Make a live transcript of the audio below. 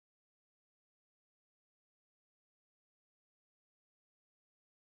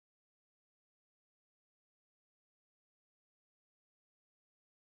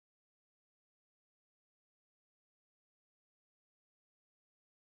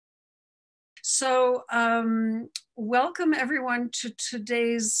So welcome everyone to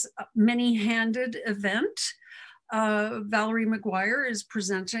today's many-handed event. Valerie McGuire is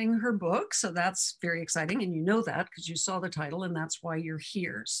presenting her book, so that's very exciting, and you know that because you saw the title and that's why you're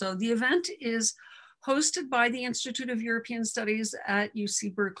here. So the event is hosted by the Institute of European Studies at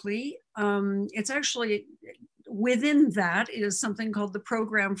UC Berkeley. It's actually, within that is something called the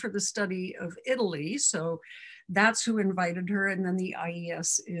Program for the Study of Italy. So that's who invited her, and then the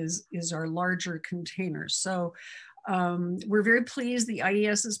IES is our larger container. So we're very pleased, the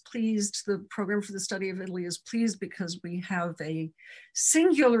IES is pleased, the Program for the Study of Italy is pleased because we have a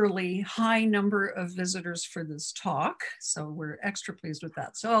singularly high number of visitors for this talk. So we're extra pleased with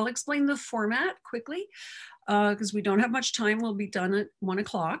that. So I'll explain the format quickly because we don't have much time. We'll be done at 1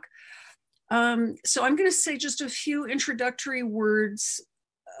 o'clock. So I'm going to say just a few introductory words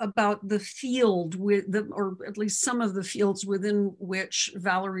about the field or at least some of the fields within which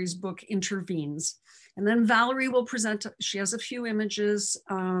Valerie's book intervenes. And then Valerie will present, she has a few images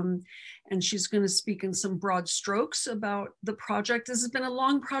and she's going to speak in some broad strokes about the project. This has been a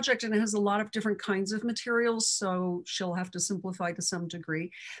long project and it has a lot of different kinds of materials, so she'll have to simplify to some degree.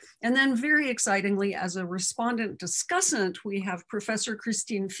 And then very excitingly, as a respondent discussant, we have Professor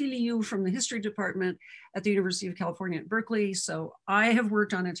Christine Filiu from the History Department at the University of California at Berkeley. So I have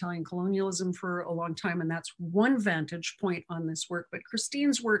worked on Italian colonialism for a long time, and that's one vantage point on this work. But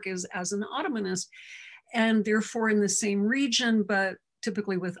Christine's work is as an Ottomanist, and therefore in the same region, but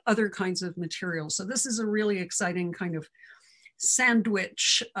typically with other kinds of materials. So this is a really exciting kind of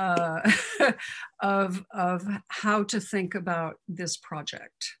sandwich of how to think about this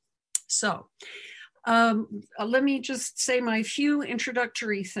project. So let me just say my few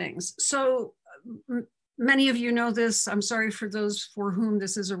introductory things. So many of you know this. I'm sorry for those for whom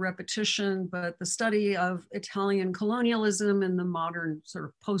this is a repetition, but the study of Italian colonialism in the modern sort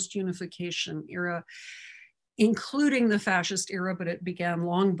of post-unification era, including the fascist era, but it began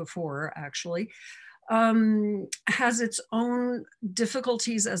long before actually, has its own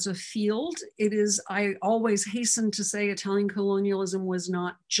difficulties as a field. It is, I always hasten to say, Italian colonialism was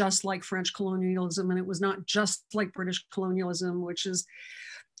not just like French colonialism, and it was not just like British colonialism, which is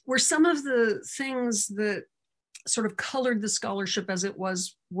were some of the things that sort of colored the scholarship as it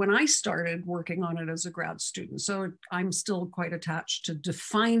was when I started working on it as a grad student. So I'm still quite attached to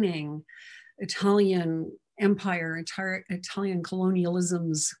defining Italian empire, Italian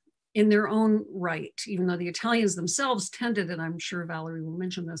colonialisms in their own right, even though the Italians themselves tended, and I'm sure Valerie will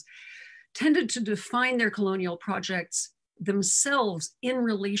mention this, tended to define their colonial projects themselves in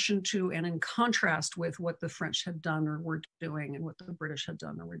relation to and in contrast with what the French had done or were doing and what the British had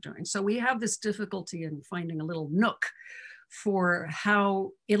done or were doing. So we have this difficulty in finding a little nook for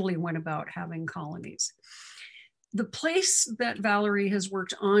how Italy went about having colonies. The place that Valerie has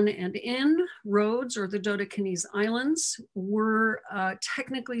worked on and in, Rhodes or the Dodecanese Islands, were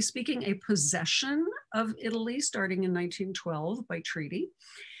technically speaking a possession of Italy starting in 1912 by treaty.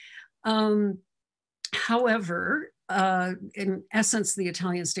 However, in essence, the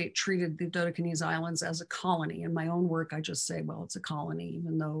Italian state treated the Dodecanese Islands as a colony. In my own work, I just say, well, it's a colony,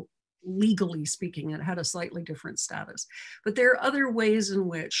 even though legally speaking, it had a slightly different status. But there are other ways in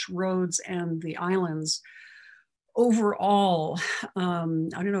which Rhodes and the islands overall, I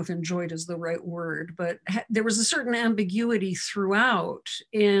don't know if enjoyed is the right word, but there was a certain ambiguity throughout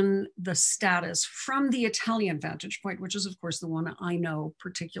in the status from the Italian vantage point, which is of course the one I know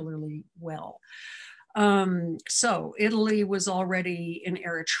particularly well. So Italy was already in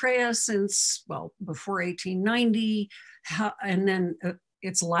Eritrea since, well, before 1890, and then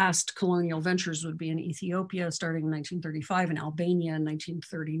its last colonial ventures would be in Ethiopia starting in 1935 and Albania in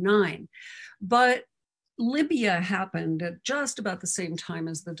 1939. But Libya happened at just about the same time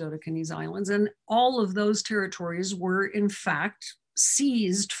as the Dodecanese Islands, and all of those territories were in fact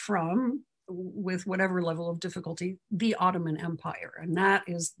seized from, with whatever level of difficulty, the Ottoman Empire, and that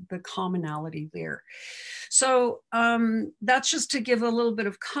is the commonality there. So that's just to give a little bit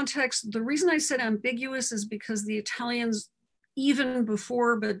of context. The reason I said ambiguous is because the Italians, even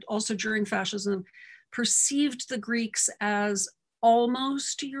before but also during fascism, perceived the Greeks as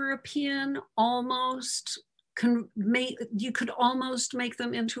almost European, you could almost make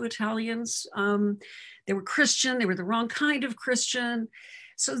them into Italians. They were Christian, they were the wrong kind of Christian.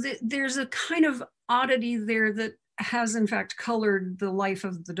 So there's a kind of oddity there that has in fact colored the life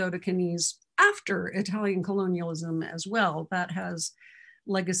of the Dodecanese after Italian colonialism as well. That has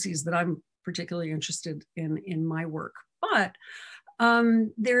legacies that I'm particularly interested in my work. But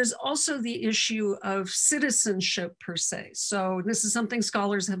There's also the issue of citizenship per se. So this is something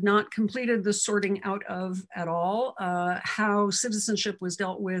scholars have not completed the sorting out of at all, how citizenship was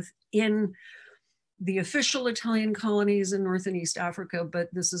dealt with in the official Italian colonies in North and East Africa, but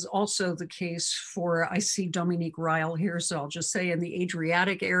this is also the case for, I see Dominique Ryle here, so I'll just say in the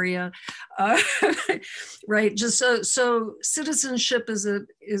Adriatic area, right? Just so citizenship is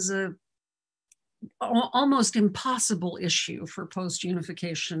a almost impossible issue for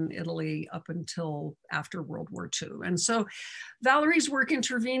post-unification Italy up until after World War II. And so Valerie's work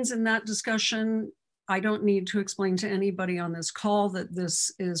intervenes in that discussion. I don't need to explain to anybody on this call that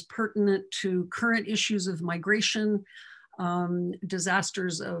this is pertinent to current issues of migration,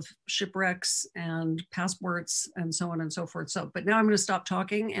 disasters of shipwrecks and passports and so on and so forth. So, but now I'm going to stop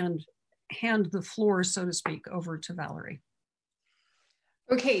talking and hand the floor, so to speak, over to Valerie.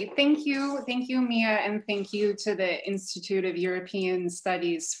 Okay, thank you, Mia, and thank you to the Institute of European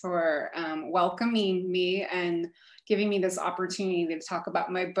Studies for welcoming me and giving me this opportunity to talk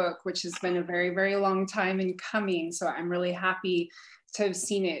about my book, which has been a very, very long time in coming. So I'm really happy to have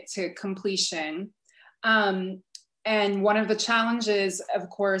seen it to completion. And one of the challenges, of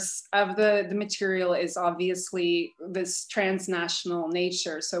course, of the material is obviously this transnational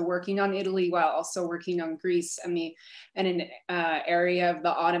nature. So working on Italy while also working on Greece and an area of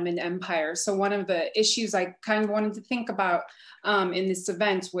the Ottoman Empire. So one of the issues I kind of wanted to think about in this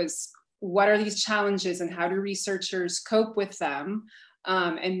event was, what are these challenges and how do researchers cope with them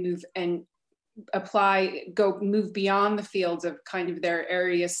and move beyond the fields of kind of their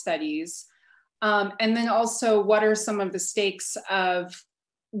area studies. And then also, what are some of the stakes of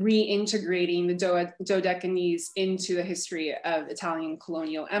reintegrating the Dodecanese into the history of Italian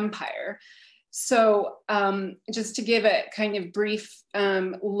colonial empire? So just to give a kind of brief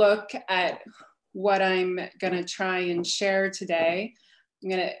look at what I'm going to try and share today, I'm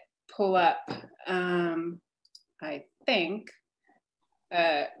going to pull up, I think,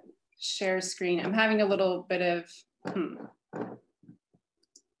 share screen. I'm having a little bit of,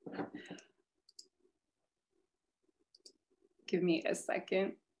 Give me a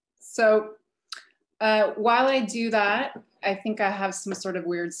second. So while I do that, I think I have some sort of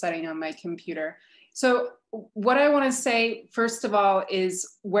weird setting on my computer. So what I want to say, first of all,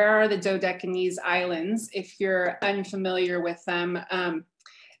 is where are the Dodecanese Islands? If you're unfamiliar with them,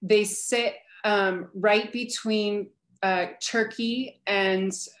 they sit right between Turkey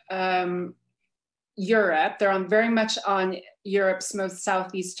and Europe. They're very much on Europe's most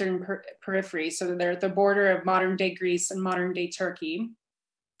southeastern periphery. So they're at the border of modern day Greece and modern day Turkey.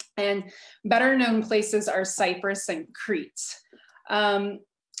 And better known places are Cyprus and Crete.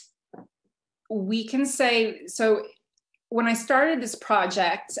 We can say, so when I started this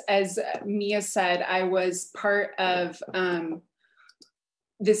project, as Mia said, I was part of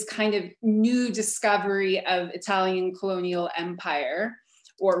this kind of new discovery of Italian colonial empire,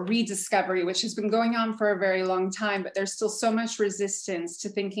 or rediscovery, which has been going on for a very long time, but there's still so much resistance to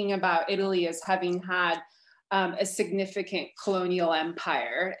thinking about Italy as having had a significant colonial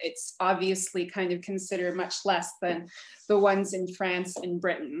empire. It's obviously kind of considered much less than the ones in France and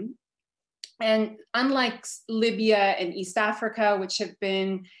Britain. And unlike Libya and East Africa, which have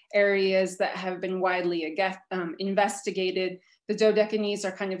been areas that have been widely investigated, the Dodecanese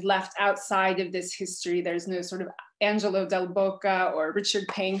are kind of left outside of this history. There's no sort of Angelo del Boca or Richard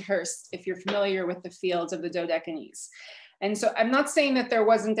Pankhurst, if you're familiar with the fields of the Dodecanese. And so I'm not saying that there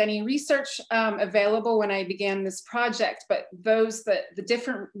wasn't any research available when I began this project, but the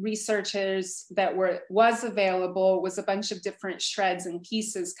different researchers that was available was a bunch of different shreds and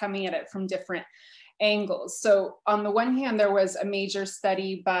pieces coming at it from different angles. So on the one hand, there was a major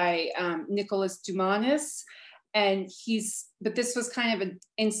study by Nicholas Dumanis, but this was kind of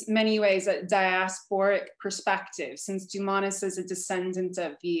in many ways a diasporic perspective, since Dumanis is a descendant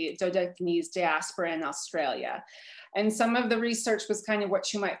of the Dodecanese diaspora in Australia. And some of the research was kind of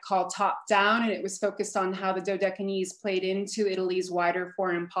what you might call top down, and it was focused on how the Dodecanese played into Italy's wider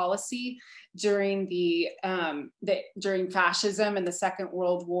foreign policy during during fascism and the Second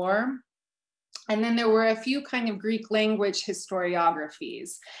World War. And then there were a few kind of Greek language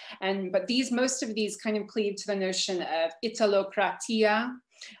historiographies. But most of these kind of cleave to the notion of Italocratia,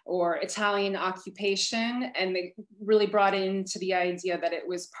 or Italian occupation, and they really brought into the idea that it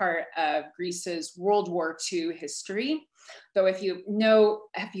was part of Greece's World War II history. Though if you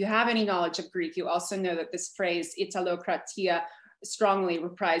have any knowledge of Greek, you also know that this phrase Italocratia strongly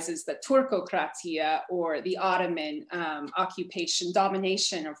reprises the Turcocratia, or the Ottoman occupation,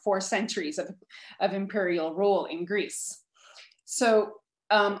 domination of 4 centuries of imperial rule in Greece. So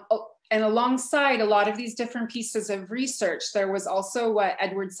And alongside a lot of these different pieces of research, there was also what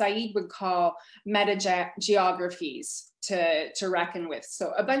Edward Said would call meta-geographies to reckon with.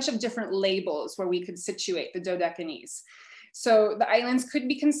 So a bunch of different labels where we could situate the Dodecanese. So the islands could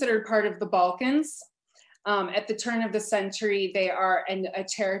be considered part of the Balkans. At the turn of the century, they are a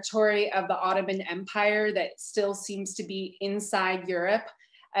territory of the Ottoman Empire that still seems to be inside Europe,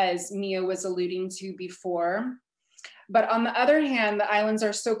 as Mia was alluding to before. But on the other hand, the islands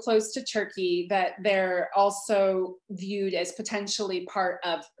are so close to Turkey that they're also viewed as potentially part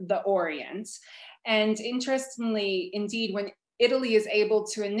of the Orient. And interestingly, indeed, when Italy is able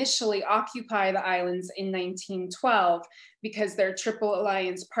to initially occupy the islands in 1912, because their Triple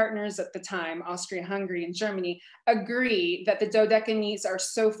Alliance partners at the time, Austria, Hungary, and Germany, agree that the Dodecanese are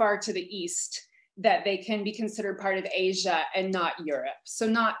so far to the east that they can be considered part of Asia and not Europe. So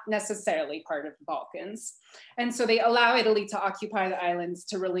not necessarily part of the Balkans. And so they allow Italy to occupy the islands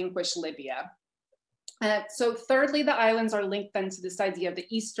to relinquish Libya. So thirdly, the islands are linked then to this idea of the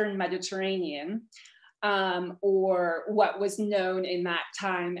Eastern Mediterranean, or what was known in that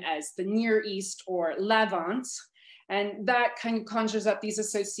time as the Near East or Levant. And that kind of conjures up these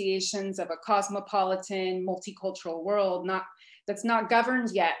associations of a cosmopolitan, multicultural world, that's not governed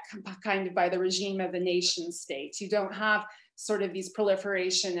yet kind of by the regime of the nation state. You don't have sort of these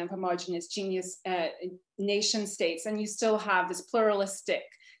proliferation of homogenous genius nation states, and you still have this pluralistic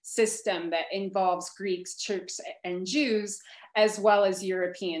system that involves Greeks, Turks, and Jews, as well as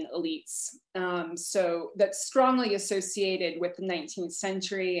European elites. So that's strongly associated with the 19th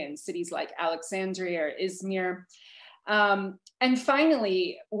century and cities like Alexandria or Izmir. And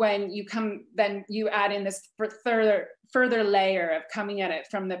finally, when you then you add in this further layer of coming at it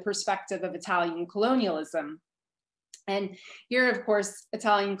from the perspective of Italian colonialism. And here, of course,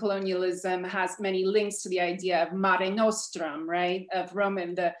 Italian colonialism has many links to the idea of Mare Nostrum, right? Of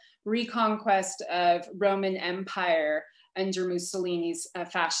Roman, the reconquest of Roman Empire under Mussolini's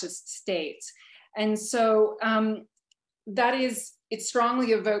fascist state. And so it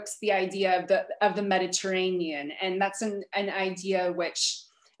strongly evokes the idea of the Mediterranean. And that's an idea which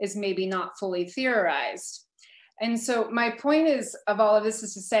is maybe not fully theorized. And so my point of all of this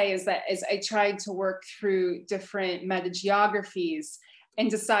is to say is that as I tried to work through different metageographies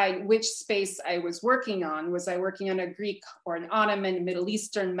and decide which space I was working on, was I working on a Greek or an Ottoman, Middle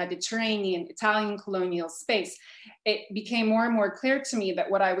Eastern, Mediterranean, Italian colonial space, it became more and more clear to me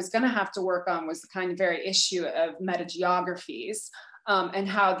that what I was going to have to work on was the kind of very issue of metageographies. And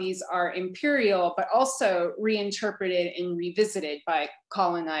how these are imperial, but also reinterpreted and revisited by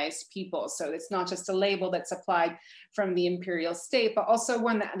colonized people. So it's not just a label that's applied from the imperial state, but also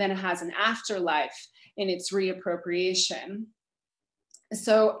one that then has an afterlife in its reappropriation.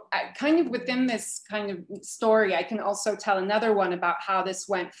 So kind of within this kind of story, I can also tell another one about how this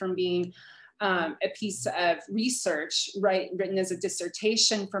went from being a piece of research, written as a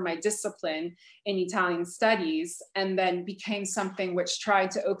dissertation for my discipline in Italian studies, and then became something which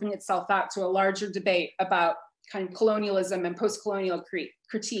tried to open itself out to a larger debate about kind of colonialism and postcolonial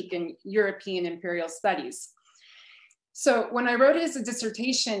critique in European imperial studies. So when I wrote it as a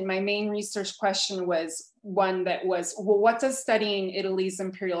dissertation, my main research question was one that was, well, what does studying Italy's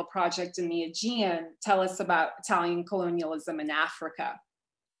imperial project in the Aegean tell us about Italian colonialism in Africa?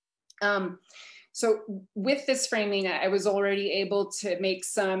 So with this framing, I was already able to make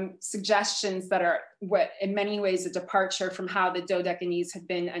some suggestions that are what in many ways a departure from how the Dodecanese had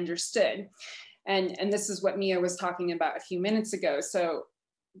been understood. And this is what Mia was talking about a few minutes ago. So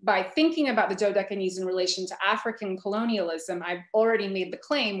by thinking about the Dodecanese in relation to African colonialism, I've already made the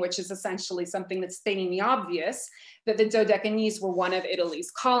claim, which is essentially something that's stating the obvious, that the Dodecanese were one of Italy's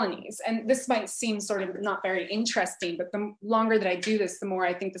colonies. And this might seem sort of not very interesting, but the longer that I do this, the more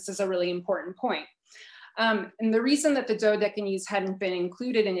I think this is a really important point. And the reason that the Dodecanese hadn't been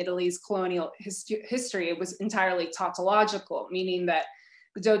included in Italy's colonial history, it was entirely tautological, meaning that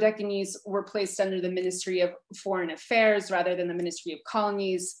the Dodecanese were placed under the Ministry of Foreign Affairs rather than the Ministry of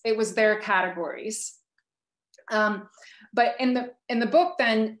Colonies. It was their categories. But in the book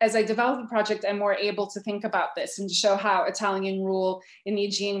then, as I developed the project, I'm more able to think about this and to show how Italian rule in the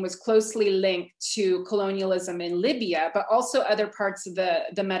Aegean was closely linked to colonialism in Libya, but also other parts of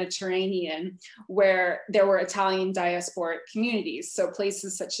the Mediterranean where there were Italian diasporic communities. So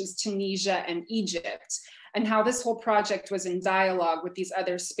places such as Tunisia and Egypt, and how this whole project was in dialogue with these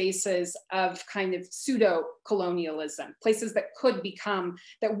other spaces of kind of pseudo-colonialism, places that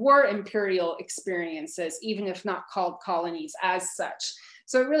that were imperial experiences, even if not called colonies as such.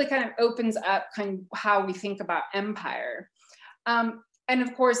 So it really kind of opens up kind of how we think about empire. And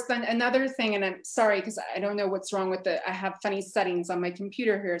of course, then another thing, and I'm sorry, because I don't know what's wrong with I have funny settings on my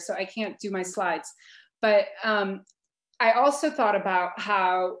computer here, so I can't do my slides. But I also thought about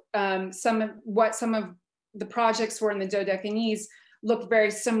how some of the projects were in the Dodecanese look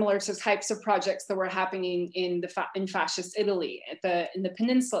very similar to types of projects that were happening in fascist Italy in the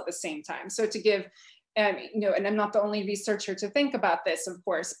peninsula at the same time. So to give, you know, and I'm not the only researcher to think about this, of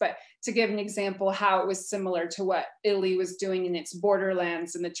course, but to give an example how it was similar to what Italy was doing in its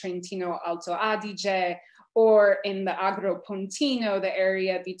borderlands in the Trentino Alto Adige, or in the Agropontino, the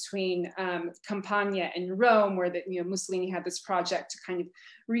area between Campania and Rome, where Mussolini had this project to kind of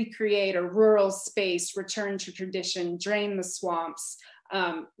recreate a rural space, return to tradition, drain the swamps,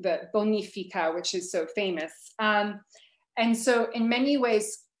 the Bonifica, which is so famous. And so in many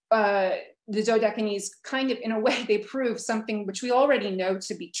ways, the Dodecanese kind of, in a way, they prove something which we already know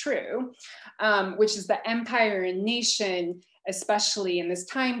to be true, which is that empire and nation, especially in this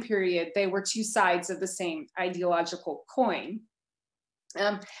time period, they were two sides of the same ideological coin.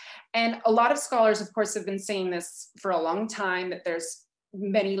 And a lot of scholars, of course, have been saying this for a long time, that there's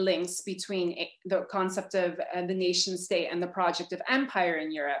many links between the concept of the nation state and the project of empire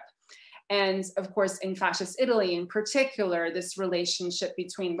in Europe. And of course, in fascist Italy in particular, this relationship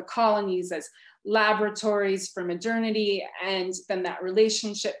between the colonies as laboratories for modernity, and then that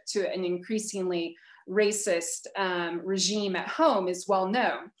relationship to an increasingly racist regime at home is well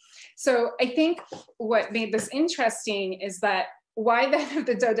known. So I think what made this interesting is that why then have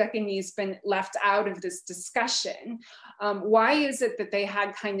the Dodecanese been left out of this discussion? Why is it that they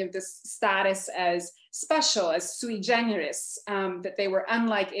had kind of this status as special, as sui generis, that they were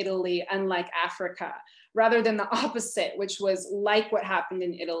unlike Italy, unlike Africa, rather than the opposite, which was like what happened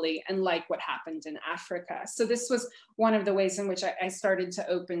in Italy and like what happened in Africa? So this was one of the ways in which I started to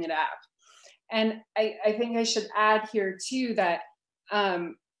open it up. And I think I should add here too that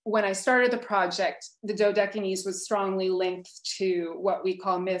when I started the project, the Dodecanese was strongly linked to what we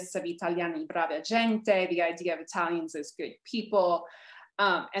call myths of Italiani brava gente, the idea of Italians as good people.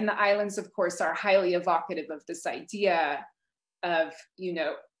 And the islands, of course, are highly evocative of this idea of, you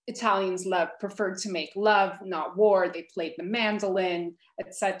know, Italians preferred to make love, not war. They played the mandolin,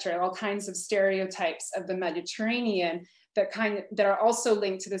 etc. All kinds of stereotypes of the Mediterranean that are also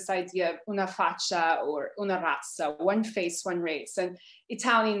linked to this idea of una faccia or una razza, one face, one race, and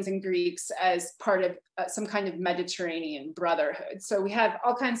Italians and Greeks as part of some kind of Mediterranean brotherhood. So we have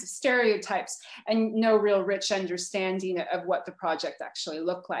all kinds of stereotypes and no real rich understanding of what the project actually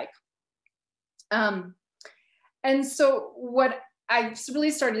looked like. And so what I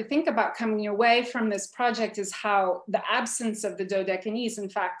really started to think about coming away from this project is how the absence of the Dodecanese, in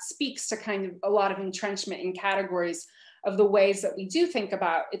fact, speaks to kind of a lot of entrenchment in categories of the ways that we do think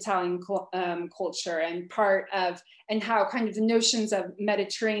about Italian culture, and how kind of the notions of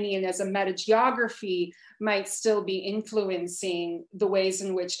Mediterranean as a metageography might still be influencing the ways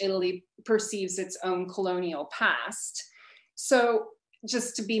in which Italy perceives its own colonial past. So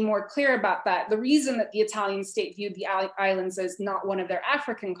just to be more clear about that, the reason that the Italian state viewed the islands as not one of their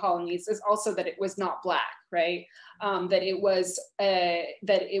African colonies is also that it was not Black, right? That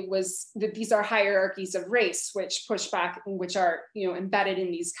these are hierarchies of race which push back, which are, you know, embedded in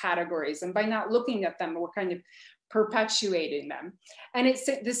these categories. And by not looking at them, we're kind of perpetuating them. And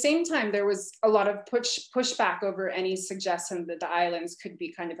at the same time, there was a lot of pushback over any suggestion that the islands could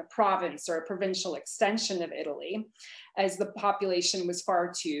be kind of a province or a provincial extension of Italy, as the population was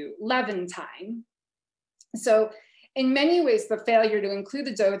far too Levantine. So in many ways, the failure to include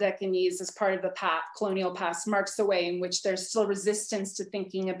the Dodecanese as part of the colonial past marks the way in which there's still resistance to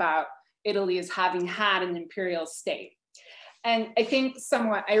thinking about Italy as having had an imperial state. And I think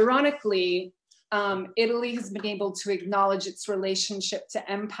somewhat ironically, Italy has been able to acknowledge its relationship to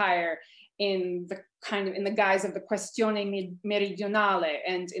empire in the guise of the questione meridionale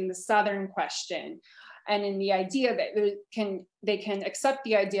and in the southern question, and in the idea that they can accept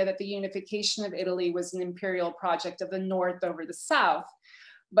the idea that the unification of Italy was an imperial project of the North over the South,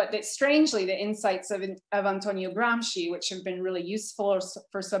 but that strangely the insights of Antonio Gramsci, which have been really useful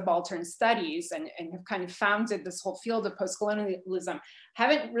for subaltern studies and have kind of founded this whole field of postcolonialism,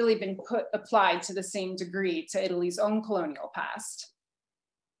 haven't really been applied to the same degree to Italy's own colonial past.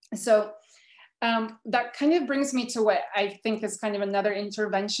 So that kind of brings me to what I think is kind of another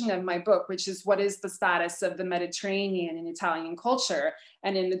intervention of my book, which is what is the status of the Mediterranean in Italian culture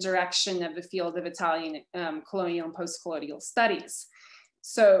and in the direction of the field of Italian colonial and post-colonial studies.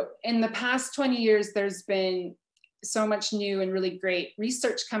 So in the past 20 years, there's been so much new and really great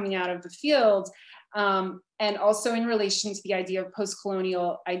research coming out of the field, and also in relation to the idea of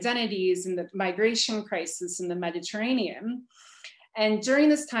post-colonial identities and the migration crisis in the Mediterranean. And during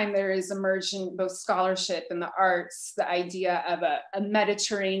this time, there is emerged in both scholarship and the arts the idea of a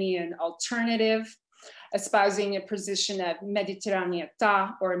Mediterranean alternative, espousing a position of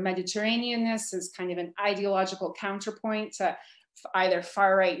mediterraneità or Mediterraneanness as kind of an ideological counterpoint to either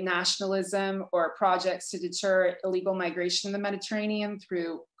far-right nationalism or projects to deter illegal migration in the Mediterranean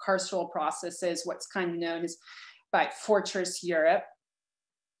through carceral processes, what's kind of known as by Fortress Europe.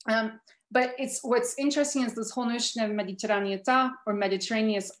 But what's interesting is this whole notion of mediterraneità or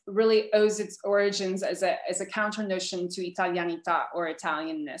Mediterraneanness really owes its origins as a counter notion to Italianità or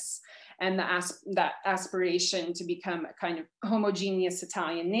Italianness, and that aspiration to become a kind of homogeneous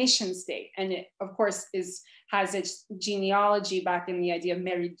Italian nation state. And it, of course, has its genealogy back in the idea of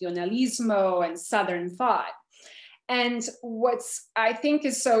meridionalismo and Southern thought. And what's I think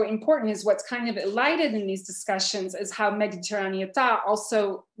is so important is what's kind of elided in these discussions is how Mediterraneità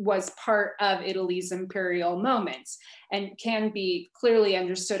also was part of Italy's imperial moments and can be clearly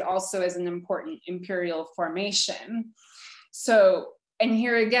understood also as an important imperial formation. So, and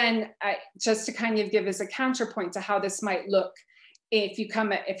here again, just to kind of give as a counterpoint to how this might look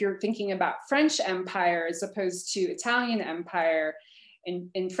if you're thinking about French Empire as opposed to Italian Empire.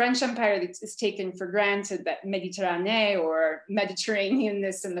 In French Empire, it's taken for granted that Mediterranee or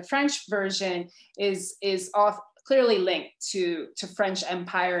Mediterraneanness in the French version is clearly linked to French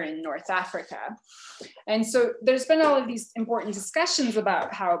Empire in North Africa. And so there's been all of these important discussions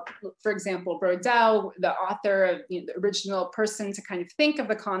about how, for example, Brodel, the author of the original person to kind of think of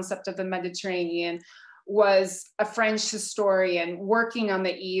the concept of the Mediterranean, was a French historian working on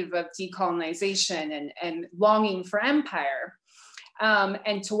the eve of decolonization and longing for empire.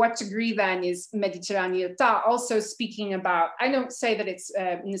 And to what degree then is Mediterraneità also speaking about, I don't say that it's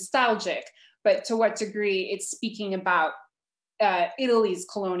nostalgic, but to what degree it's speaking about Italy's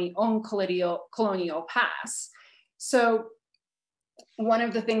own colonial past. So one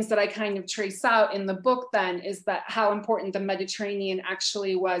of the things that I kind of trace out in the book then is that how important the Mediterranean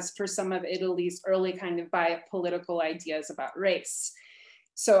actually was for some of Italy's early kind of biopolitical ideas about race.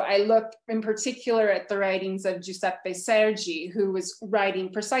 So I look in particular at the writings of Giuseppe Sergi, who was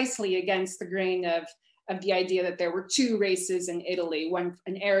writing precisely against the grain of the idea that there were two races in Italy, one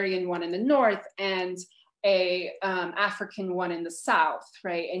an Aryan one in the north and a African one in the south,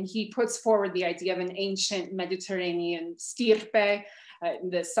 right? And he puts forward the idea of an ancient Mediterranean stirpe.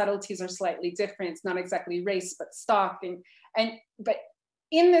 The subtleties are slightly different. It's not exactly race, but stock. But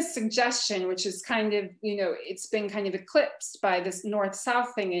in this suggestion, which is kind of, it's been kind of eclipsed by this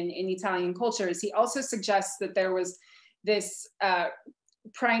north-south thing in Italian culture, is he also suggests that there was this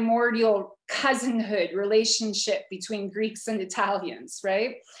primordial cousinhood relationship between Greeks and Italians,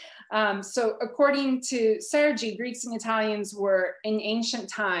 right? So according to Sergi, Greeks and Italians were in ancient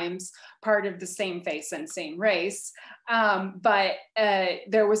times part of the same face and same race. But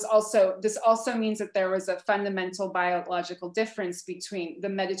there was this also means that there was a fundamental biological difference between the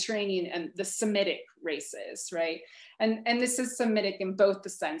Mediterranean and the Semitic races, right? And this is Semitic in both the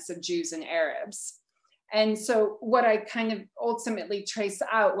sense of Jews and Arabs. And so what I kind of ultimately trace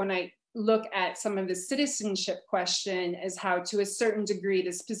out when I look at some of the citizenship question is how, to a certain degree,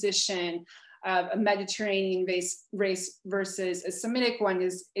 this position of a Mediterranean race versus a Semitic one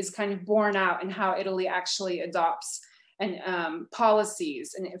is kind of borne out in how Italy actually adopts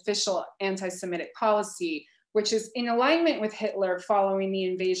policies, an official anti-Semitic policy, which is in alignment with Hitler following the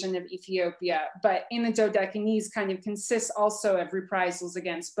invasion of Ethiopia, but in the Dodecanese kind of consists also of reprisals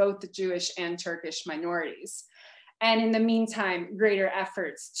against both the Jewish and Turkish minorities. And in the meantime, greater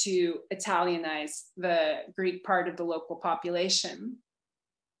efforts to Italianize the Greek part of the local population.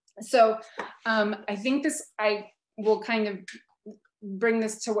 So I think I will kind of bring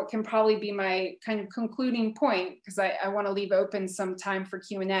this to what can probably be my kind of concluding point, because I want to leave open some time for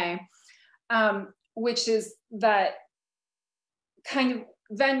Q&A, which is that kind of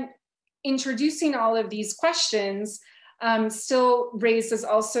then introducing all of these questions still raises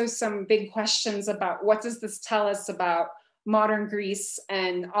also some big questions about what does this tell us about modern Greece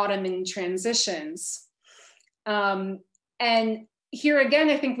and Ottoman transitions. And here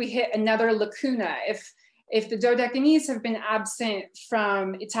again, I think we hit another lacuna. If the Dodecanese have been absent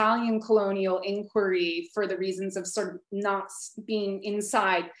from Italian colonial inquiry for the reasons of sort of not being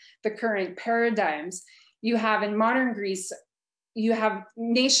inside the current paradigms, you have in modern Greece, you have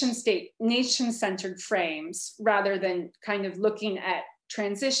nation-centered frames rather than kind of looking at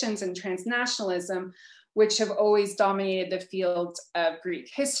transitions and transnationalism, which have always dominated the field of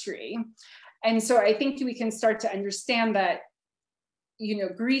Greek history. And so I think we can start to understand that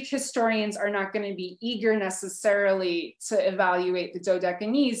Greek historians are not going to be eager necessarily to evaluate the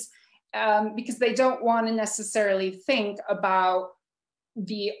Dodecanese because they don't want to necessarily think about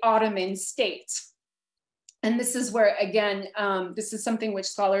the Ottoman state. And this is where, again, this is something which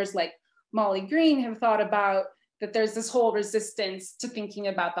scholars like Molly Green have thought about, that there's this whole resistance to thinking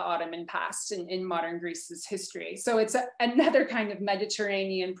about the Ottoman past in modern Greece's history. So it's another kind of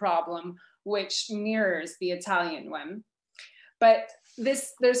Mediterranean problem, which mirrors the Italian one. But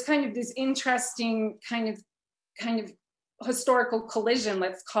there's kind of this interesting kind of historical collision,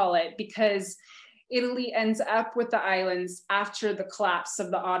 let's call it, because Italy ends up with the islands after the collapse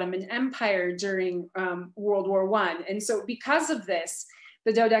of the Ottoman Empire during World War I. And so because of this,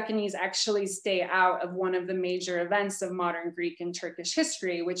 the Dodecanese actually stay out of one of the major events of modern Greek and Turkish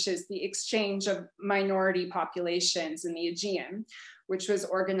history, which is the exchange of minority populations in the Aegean, which was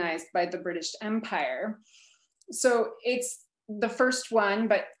organized by the British Empire. So it's the first one,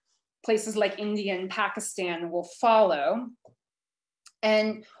 but places like India and Pakistan will follow.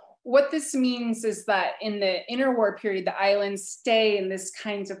 And what this means is that in the interwar period, the islands stay in this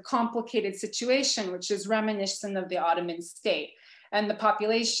kind of complicated situation, which is reminiscent of the Ottoman state. And the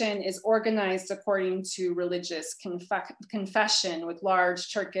population is organized according to religious confession, with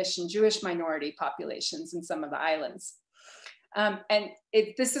large Turkish and Jewish minority populations in some of the islands.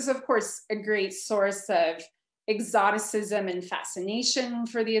 This is, of course, a great source of exoticism and fascination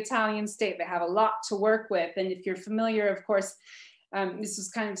for the Italian state. They have a lot to work with. And if you're familiar, of course, this is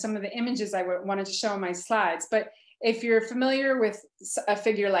kind of some of the images I wanted to show in my slides, but if you're familiar with a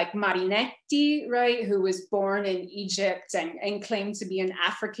figure like Marinetti, right, who was born in Egypt and claimed to be an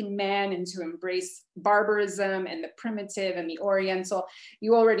African man and to embrace barbarism and the primitive and the Oriental,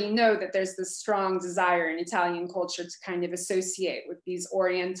 you already know that there's this strong desire in Italian culture to kind of associate with these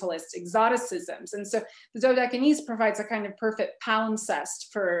Orientalist exoticisms. And so the Dodecanese provides a kind of perfect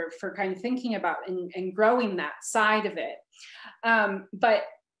palimpsest for kind of thinking about and growing that side of it.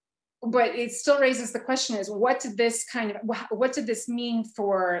 But it still raises the question: is what did this mean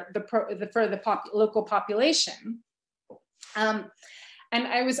for the local population? And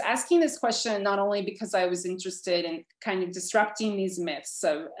I was asking this question not only because I was interested in kind of disrupting these myths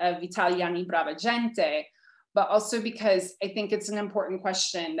of Italiani brava gente, but also because I think it's an important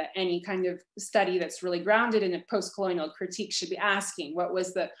question that any kind of study that's really grounded in a post-colonial critique should be asking. What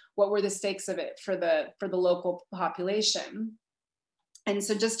were the stakes of it for the local population? And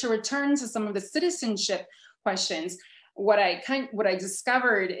so just to return to some of the citizenship questions, what I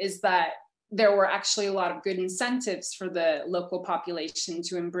discovered is that there were actually a lot of good incentives for the local population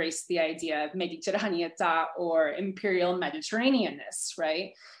to embrace the idea of mediterraneità, or imperial Mediterraneanness,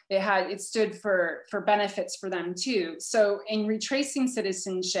 right? It stood for benefits for them too. So in retracing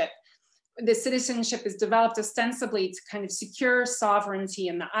citizenship, the citizenship is developed ostensibly to kind of secure sovereignty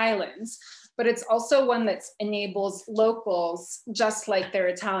in the islands, but it's also one that enables locals, just like their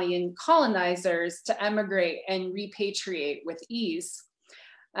Italian colonizers, to emigrate and repatriate with ease.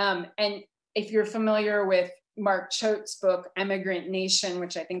 And if you're familiar with Mark Choate's book, Emigrant Nation,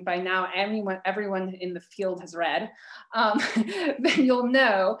 which I think by now everyone in the field has read, then you'll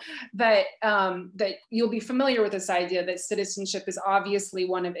know that, that you'll be familiar with this idea that citizenship is obviously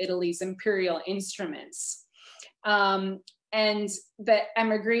one of Italy's imperial instruments. And that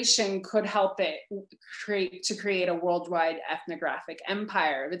emigration could help it create a worldwide ethnographic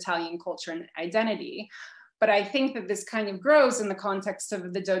empire of Italian culture and identity. But I think that this kind of grows in the context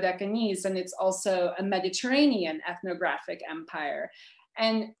of the Dodecanese, and it's also a Mediterranean ethnographic empire.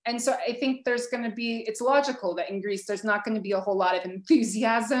 And so I think it's logical that in Greece, there's not going to be a whole lot of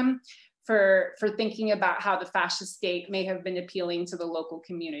enthusiasm for thinking about how the fascist state may have been appealing to the local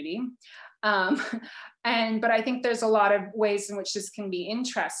community. But I think there's a lot of ways in which this can be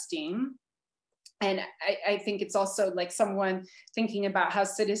interesting. And I think it's also like someone thinking about how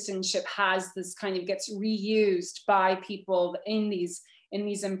citizenship gets reused by people in these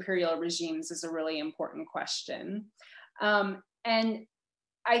imperial regimes is a really important question. And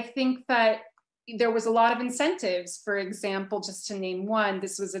I think that there was a lot of incentives. For example, just to name one,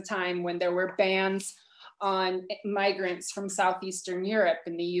 this was a time when there were bans on migrants from Southeastern Europe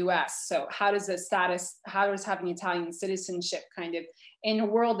in the US. So how does having Italian citizenship kind of, in a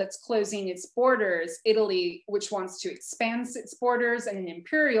world that's closing its borders, Italy, which wants to expand its borders in an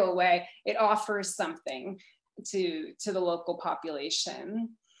imperial way, it offers something to the local population.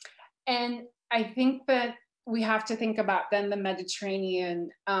 And I think that we have to think about then the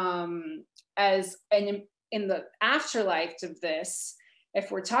Mediterranean as in the afterlife of this. If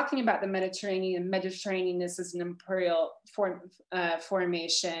we're talking about the Mediterraneanness as an imperial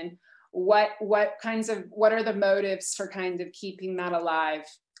formation, what are the motives for kind of keeping that alive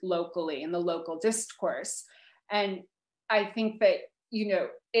locally in the local discourse? And I think that,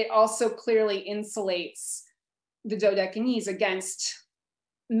 it also clearly insulates the Dodecanese against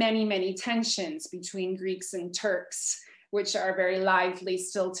many, many tensions between Greeks and Turks, which are very lively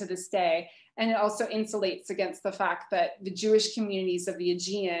still to this day. And it also insulates against the fact that the Jewish communities of the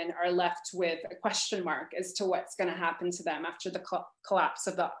Aegean are left with a question mark as to what's going to happen to them after the collapse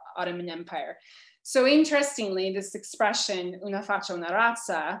of the Ottoman Empire. So interestingly, this expression, una faccia, una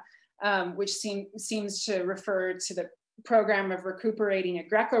razza, which seems to refer to the program of recuperating a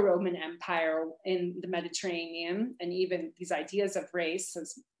Greco-Roman empire in the Mediterranean, and even these ideas of race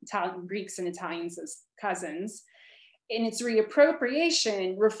as Greeks and Italians as cousins, in its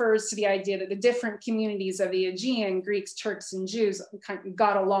reappropriation refers to the idea that the different communities of the Aegean, Greeks, Turks, and Jews, kind of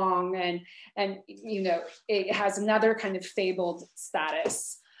got along, and you know, it has another kind of fabled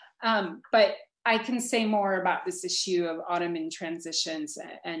status. But I can say more about this issue of Ottoman transitions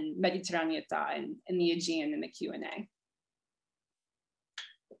and mediterraneità in the Aegean in the Q&A.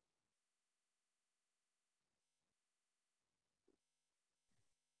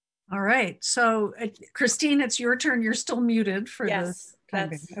 All right, so Christine, it's your turn. You're still muted for yes, the time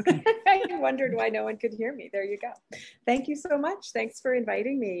that's being. Okay. I wondered why no one could hear me. There you go. Thank you so much. Thanks for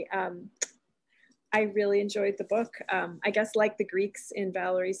inviting me. I really enjoyed the book. I guess like the Greeks in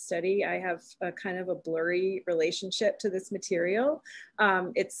Valerie's study, I have a kind of a blurry relationship to this material.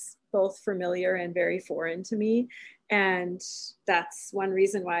 It's both familiar and very foreign to me. And that's one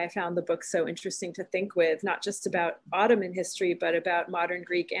reason why I found the book so interesting to think with, not just about Ottoman history, but about modern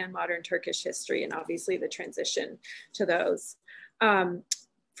Greek and modern Turkish history, and obviously the transition to those.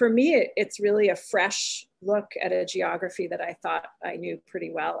 For me, it's really a fresh look at a geography that I thought I knew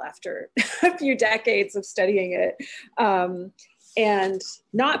pretty well after a few decades of studying it. And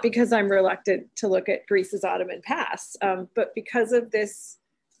not because I'm reluctant to look at Greece's Ottoman past, but because of this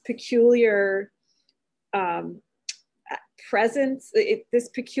peculiar presence, this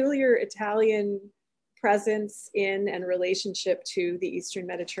peculiar Italian presence in and relationship to the Eastern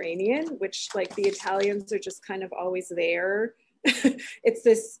Mediterranean, which like the Italians are just kind of always there.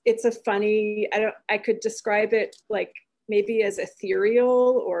 It's a funny, I could describe it like maybe as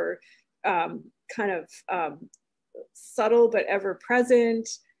ethereal or kind of subtle but ever present.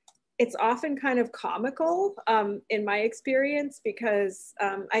 It's often kind of comical in my experience, because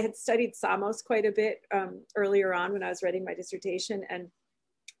I had studied Samos quite a bit earlier on when I was writing my dissertation, and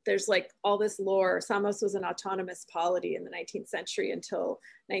there's like all this lore. Samos was an autonomous polity in the 19th century until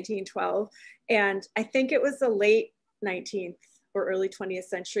 1912. And I think it was the late 19th or early 20th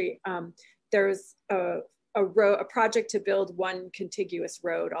century. There was a project to build one contiguous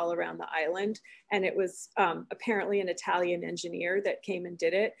road all around the island. And it was apparently an Italian engineer that came and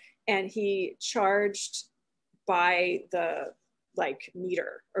did it. And he charged by the like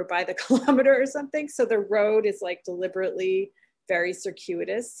meter or by the kilometer or something. So the road is like deliberately very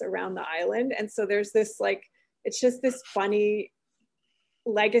circuitous around the island. And so there's this like, it's just this funny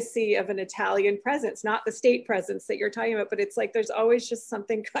legacy of an Italian presence, not the state presence that you're talking about, but it's like there's always just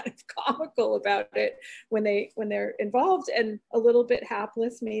something kind of comical about it when they're involved, and a little bit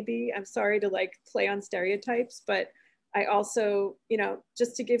hapless maybe. I'm sorry to like play on stereotypes, but I also, you know,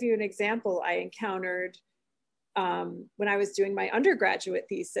 just to give you an example, I encountered when I was doing my undergraduate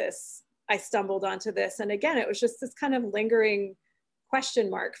thesis, I stumbled onto this, and again, it was just this kind of lingering question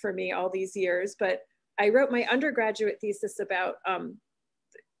mark for me all these years. But I wrote my undergraduate thesis about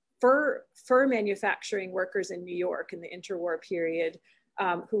fur manufacturing workers in New York in the interwar period,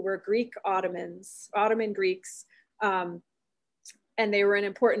 who were Ottoman Greeks, and they were an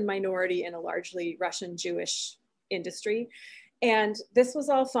important minority in a largely Russian Jewish industry. And this was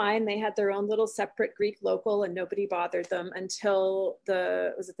all fine. They had their own little separate Greek local, and nobody bothered them until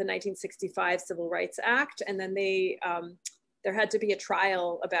the 1965 Civil Rights Act. And then there had to be a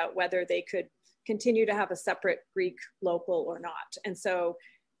trial about whether they could continue to have a separate Greek local or not. And so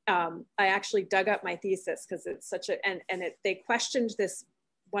I actually dug up my thesis because it's such a, they questioned this,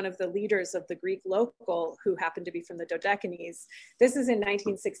 one of the leaders of the Greek local, who happened to be from the Dodecanese. This is in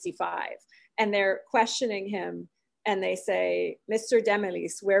 1965. And they're questioning him, and they say, Mr.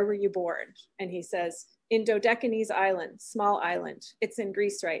 Demelis, where were you born? And he says, in Dodecanese Island, small island. It's in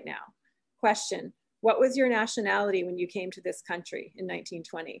Greece right now. Question, what was your nationality when you came to this country in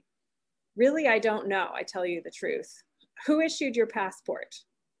 1920? Really, I don't know, I tell you the truth. Who issued your passport?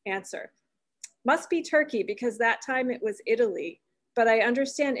 Answer, must be Turkey, because that time it was Italy. But I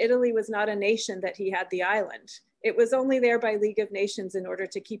understand Italy was not a nation that he had the island. It was only there by League of Nations in order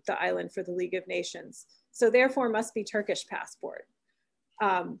to keep the island for the League of Nations. So therefore must be Turkish passport.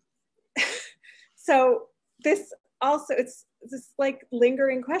 So this also, it's this like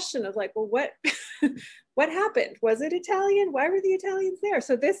lingering question of like, well, what happened? Was it Italian? Why were the Italians there?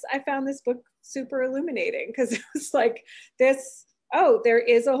 So this, I found this book super illuminating, because it was like this oh, there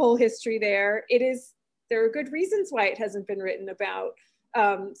is a whole history there. There are good reasons why it hasn't been written about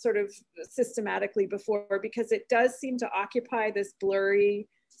sort of systematically before, because it does seem to occupy this blurry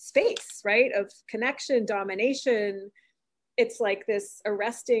space, right, of connection, domination. It's like this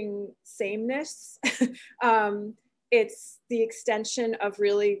arresting sameness. It's the extension of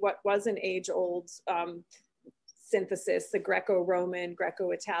really what was an age-old synthesis, the Greco-Roman,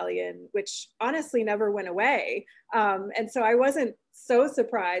 Greco-Italian, which honestly never went away. And so I wasn't so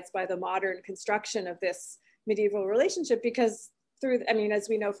surprised by the modern construction of this medieval relationship, because as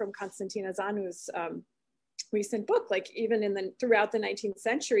we know from Constantina Zanu's recent book, like even throughout the 19th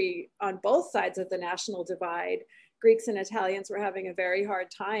century, on both sides of the national divide, Greeks and Italians were having a very hard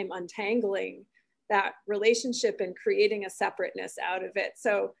time untangling that relationship and creating a separateness out of it.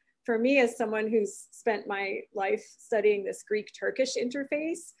 So for me, as someone who's spent my life studying this Greek-Turkish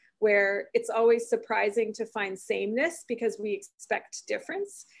interface, where it's always surprising to find sameness because we expect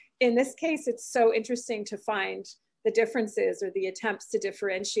difference, in this case, it's so interesting to find the differences or the attempts to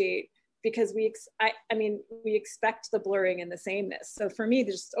differentiate, because we expect the blurring and the sameness. So for me,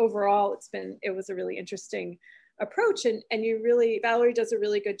 just overall, it was a really interesting approach. And Valerie does a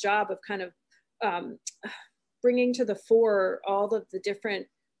really good job of kind of bringing to the fore all of the different,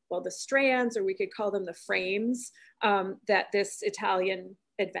 the strands, or we could call them the frames, that this Italian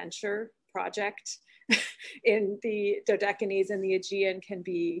adventure project in the Dodecanese and the Aegean can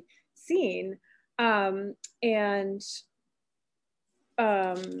be seen.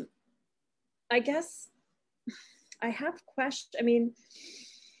 I guess I have questions.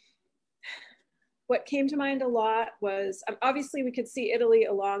 What came to mind a lot was, obviously we could see Italy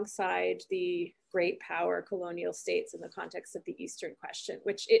alongside the great power colonial states in the context of the Eastern question,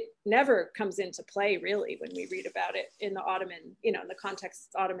 which it never comes into play really when we read about it in the Ottoman, in the context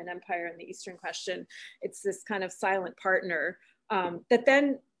of the Ottoman Empire and the Eastern question. It's this kind of silent partner that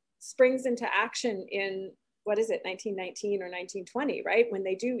then springs into action in, 1919 or 1920, right? When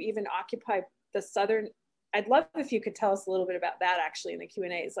they do even occupy the southern. I'd love if you could tell us a little bit about that actually in the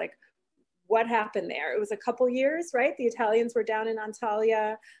Q&As, like what happened there? It was a couple years, right? The Italians were down in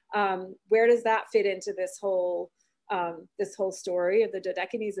Antalya. Where does that fit into this whole story of the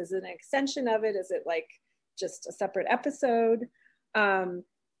Dodecanese? Is it an extension of it? Is it like just a separate episode?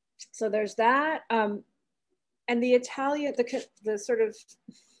 So there's that. And the Italian, the sort of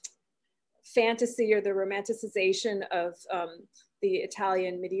fantasy or the romanticization of the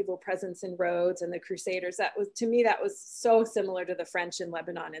Italian medieval presence in Rhodes and the Crusaders, to me, that was so similar to the French in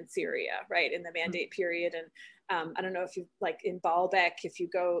Lebanon and Syria, right, in the Mandate period. And I don't know if you, like in Baalbek, if you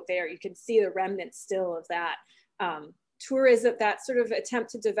go there, you can see the remnants still of that tourism, that sort of attempt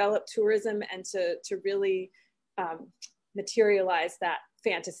to develop tourism and to really materialize that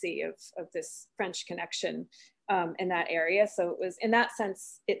fantasy of this French connection in that area. So it was, in that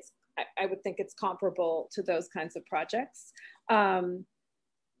sense, I would think it's comparable to those kinds of projects.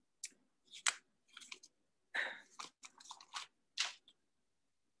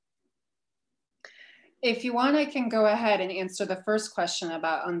 If you want, I can go ahead and answer the first question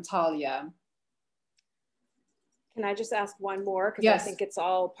about Antalya. Can I just ask one more? Because yes. I think it's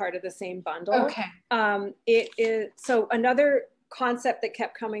all part of the same bundle. Okay. It is, so another concept that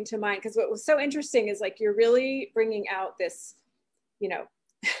kept coming to mind, because what was so interesting is like you're really bringing out this,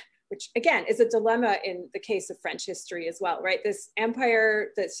 which again is a dilemma in the case of French history as well, right? This empire,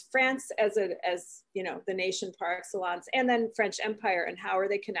 this France as the nation par excellence, and then French Empire, and how are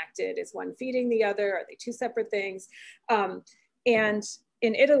they connected? Is one feeding the other? Are they two separate things? And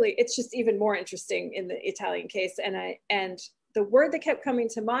in Italy, it's just even more interesting in the Italian case. And the word that kept coming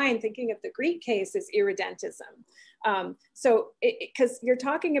to mind, thinking of the Greek case, is irredentism. Because you're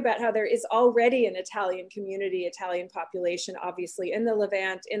talking about how there is already an Italian community, Italian population, obviously in the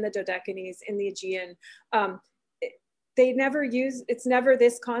Levant, in the Dodecanese, in the Aegean. They never use, it's never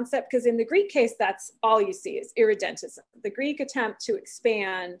this concept, because in the Greek case, that's all you see is irredentism. The Greek attempt to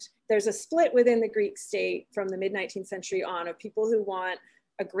expand, there's a split within the Greek state from the mid-19th century on of people who want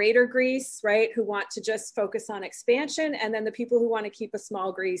a greater Greece, right? Who want to just focus on expansion, and then the people who want to keep a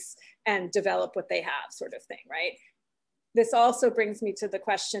small Greece and develop what they have, sort of thing, right? This also brings me to the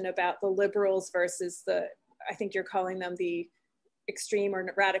question about the liberals versus I think you're calling them the extreme or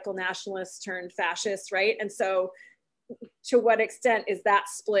radical nationalists turned fascists, right? And so to what extent is that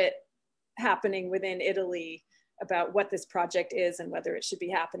split happening within Italy about what this project is and whether it should be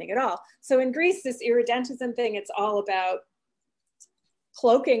happening at all? So in Greece, this irredentism thing, it's all about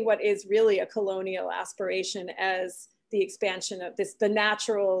cloaking what is really a colonial aspiration as the expansion of the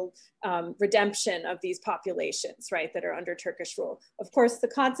natural redemption of these populations, right, that are under Turkish rule. Of course, the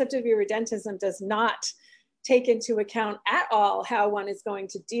concept of irredentism does not take into account at all how one is going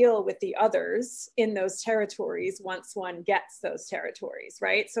to deal with the others in those territories once one gets those territories,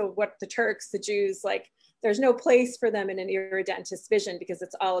 right? So what the Turks, the Jews, like, there's no place for them in an irredentist vision because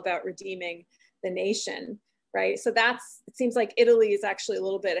it's all about redeeming the nation, right? So it seems like Italy is actually a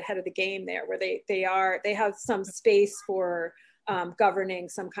little bit ahead of the game there, where they have some space for governing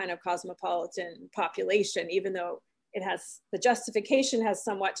some kind of cosmopolitan population, even though the justification has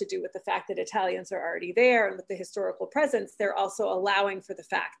somewhat to do with the fact that Italians are already there, and with the historical presence, they're also allowing for the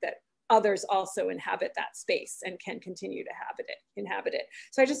fact that others also inhabit that space and can continue to inhabit it.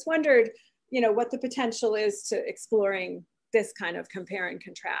 So I just wondered, what the potential is to exploring this kind of compare and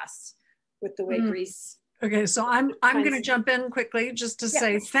contrast with the way Greece. Okay, so I'm going to jump in quickly just to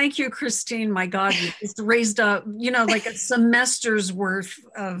say thank you, Christine. My God, you just raised up, like a semester's worth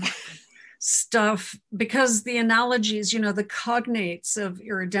of stuff, because the analogies, the cognates of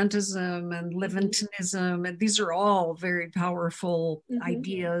irredentism and Levantinism, and these are all very powerful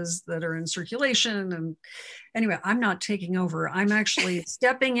ideas that are in circulation. And anyway, I'm not taking over. I'm actually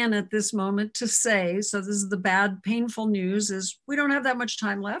stepping in at this moment to say, so this is the bad, painful news, is we don't have that much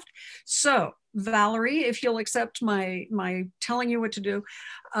time left. So Valerie, if you'll accept my telling you what to do,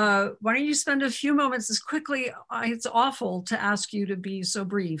 why don't you spend a few moments as quickly, it's awful to ask you to be so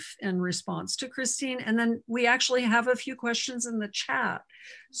brief in response to Christine, and then we actually have a few questions in the chat.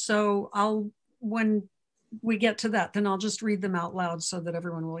 So when we get to that, then I'll just read them out loud so that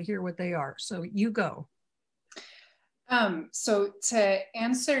everyone will hear what they are. So you go. So to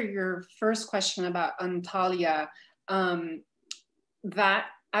answer your first question about Antalya, that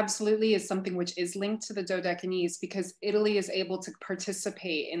absolutely is something which is linked to the Dodecanese, because Italy is able to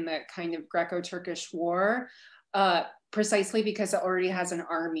participate in the kind of Greco-Turkish war precisely because it already has an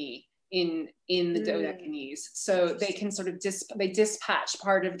army in the Dodecanese. So they can sort of they dispatch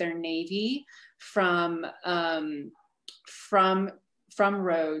part of their navy from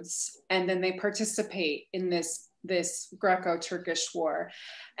Rhodes, and then they participate in this Greco-Turkish war.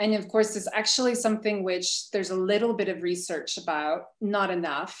 And of course, it's actually something which there's a little bit of research about, not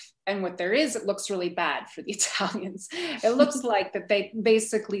enough. And what there is, it looks really bad for the Italians. It looks like that they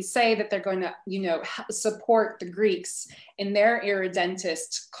basically say that they're going to, support the Greeks in their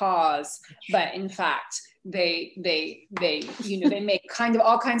irredentist cause, but in fact, they make kind of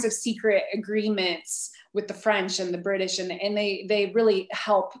all kinds of secret agreements with the French and the British, and they really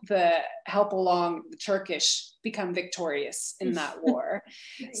help along the Turkish become victorious in that war.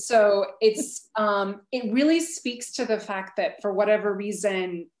 So it really speaks to the fact that for whatever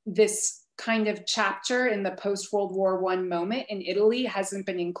reason, this kind of chapter in the post-World War I moment in Italy hasn't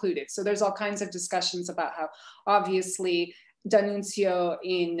been included. So there's all kinds of discussions about how obviously D'Annunzio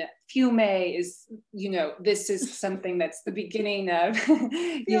in Fiume is, this is something that's the beginning of,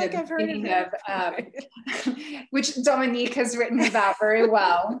 I've heard of it. Which Dominique has written about very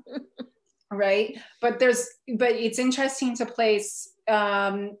well, right? But it's interesting to place,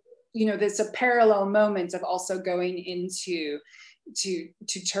 there's a parallel moment of also going into to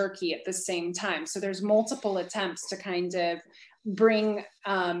Turkey at the same time. So there's multiple attempts to kind of bring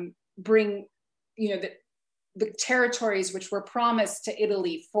the territories which were promised to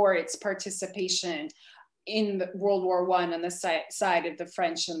Italy for its participation in the World War I on the side of the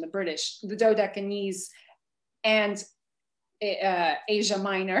French and the British, the Dodecanese and Asia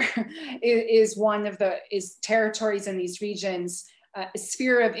Minor is one of is territories in these regions. A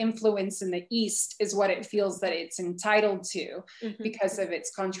sphere of influence in the East is what it feels that it's entitled to because of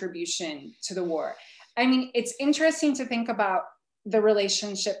its contribution to the war. I mean, it's interesting to think about the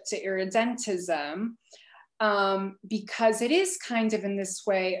relationship to irredentism, because it is kind of in this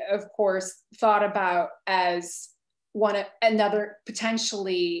way, of course, thought about as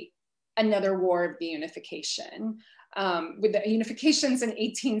potentially another war of the unification, with the unifications in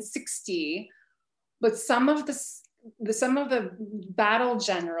 1860, but some of the battle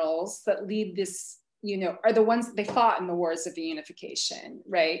generals that lead this, are the ones that they fought in the wars of the unification,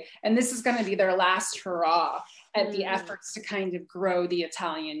 right? And this is going to be their last hurrah at the efforts to kind of grow the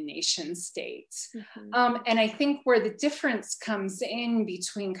Italian nation state. And I think where the difference comes in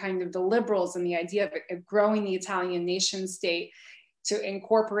between kind of the liberals and the idea of growing the Italian nation state to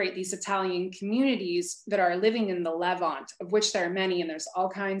incorporate these Italian communities that are living in the Levant, of which there are many, and there's all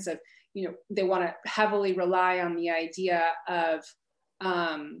kinds of, they want to heavily rely on the idea of,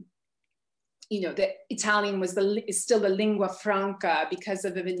 that Italian is still the lingua franca because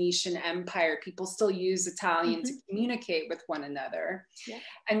of the Venetian Empire. People still use Italian to communicate with one another. Yeah.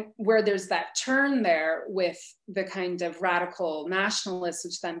 And where there's that turn there with the kind of radical nationalists,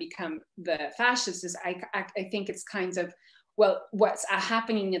 which then become the fascists, is I think it's kind of well, what's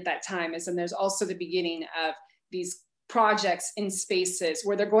happening at that time is, and there's also the beginning of these projects in spaces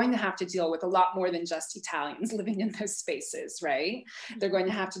where they're going to have to deal with a lot more than just Italians living in those spaces, right? They're going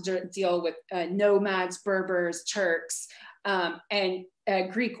to have to deal with nomads, Berbers, Turks, and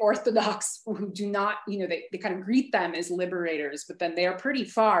Greek Orthodox who do not, they kind of greet them as liberators, but then they are pretty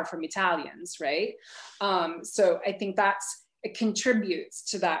far from Italians, right? So I think it contributes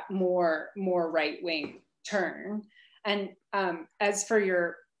to that more right-wing turn. And as for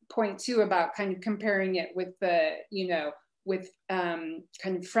your point too about kind of comparing it with the, with kind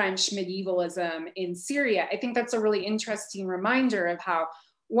of French medievalism in Syria, I think that's a really interesting reminder of how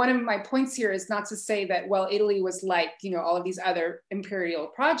one of my points here is not to say that, well, Italy was like, all of these other imperial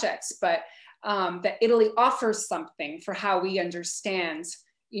projects, but that Italy offers something for how we understand,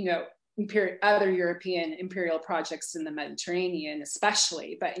 other European imperial projects in the Mediterranean,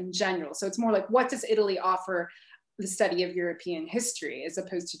 especially, but in general. So it's more like, what does Italy offer the study of European history, as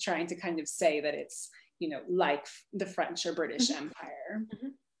opposed to trying to kind of say that it's, like the French or British Empire.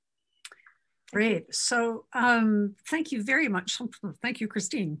 Great. So thank you very much. Thank you,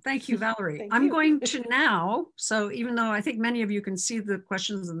 Christine. Thank you, Valerie. Thank I'm you. going to now, so even though I think many of you can see the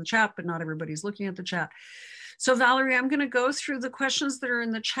questions in the chat, but not everybody's looking at the chat. So Valerie, I'm going to go through the questions that are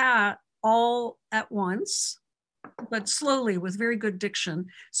in the chat all at once, but slowly with very good diction.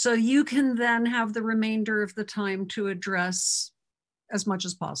 So you can then have the remainder of the time to address as much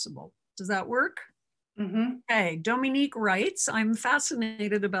as possible. Does that work? Mm-hmm. Okay, Dominique writes, I'm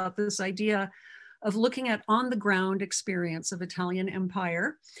fascinated about this idea of looking at on-the-ground experience of Italian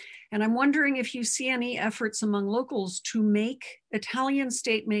empire. And I'm wondering if you see any efforts among locals to make Italian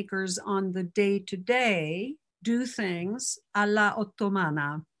state makers on the day-to-day do things alla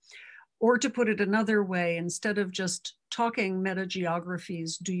ottomana. Or to put it another way, instead of just talking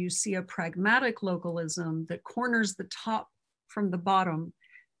meta-geographies, do you see a pragmatic localism that corners the top from the bottom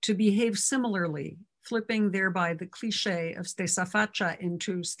to behave similarly, flipping thereby the cliche of stessa faccia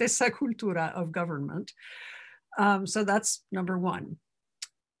into stessa cultura of government? So that's number one.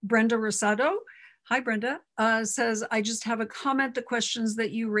 Brenda Rosado, hi Brenda, says, I just have a comment. The questions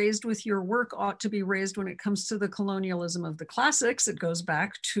that you raised with your work ought to be raised when it comes to the colonialism of the classics. It goes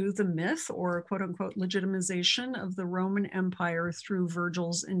back to the myth or quote unquote legitimization of the Roman Empire through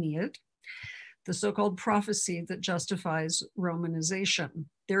Virgil's Aeneid, the so-called prophecy that justifies Romanization.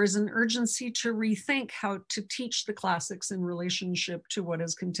 There is an urgency to rethink how to teach the classics in relationship to what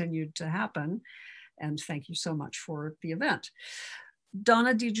has continued to happen. And thank you so much for the event.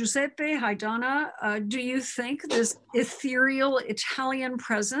 Donna Di Giuseppe, hi Donna. Do you think this ethereal Italian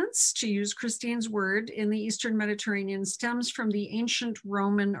presence, to use Christine's word, in the Eastern Mediterranean stems from the ancient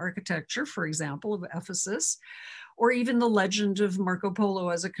Roman architecture, for example, of Ephesus, or even the legend of Marco Polo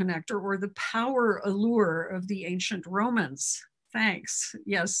as a connector, or the power allure of the ancient Romans? Thanks.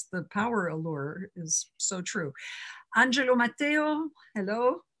 Yes, the power allure is so true. Angelo Matteo,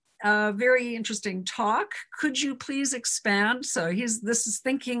 hello. Very interesting talk. Could you please expand? So this is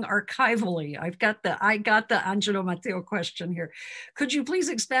thinking archivally. I got the Angelo Matteo question here. Could you please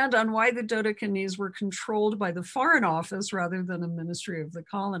expand on why the Dodecanese were controlled by the Foreign Office rather than a Ministry of the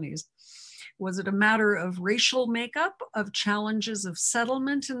Colonies? Was it a matter of racial makeup, of challenges of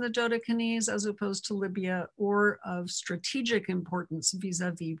settlement in the Dodecanese as opposed to Libya, or of strategic importance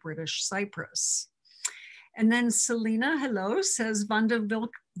vis-a-vis British Cyprus? And then Selena, hello, says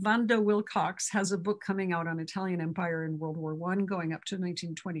Vanda Wilcox has a book coming out on Italian Empire in World War I going up to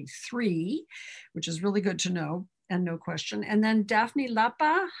 1923, which is really good to know, and no question. And then Daphne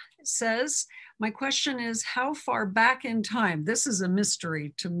Lapa says, my question is, how far back in time, this is a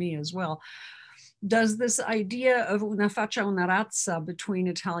mystery to me as well, does this idea of una faccia una razza between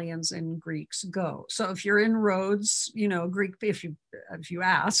Italians and Greeks go? So if you're in Rhodes, Greek, if you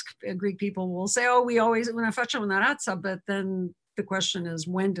ask, Greek people will say, oh, we always una faccia una razza, but then the question is,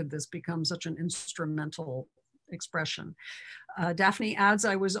 when did this become such an instrumental expression? Daphne adds,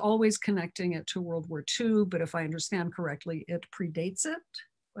 I was always connecting it to World War II, but if I understand correctly, it predates it,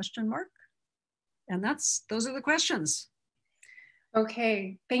 question mark. And those are the questions.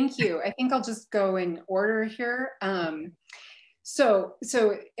 Okay, thank you. I think I'll just go in order here. So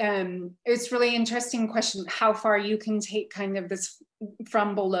it's really interesting question, how far you can take kind of this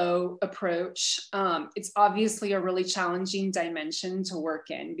from below approach. It's obviously a really challenging dimension to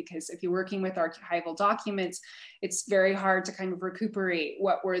work in, because if you're working with archival documents, it's very hard to kind of recuperate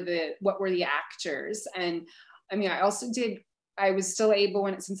what were the actors. And I mean, I was still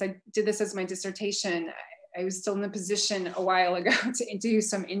able, since I did this as my dissertation, I was still in the position a while ago to do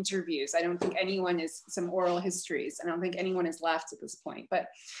some interviews. I don't think some oral histories. I don't think anyone is left at this point. But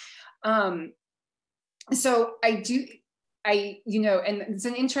so you know, and it's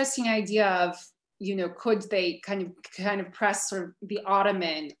an interesting idea of, you know, could they kind of press sort of the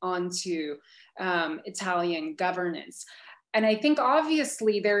Ottoman onto Italian governance? And I think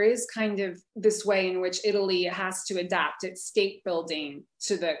obviously there is kind of this way in which Italy has to adapt its state building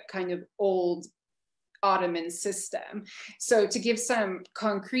to the kind of old Ottoman system. So to give some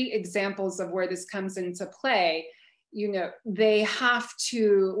concrete examples of where this comes into play, you know, they have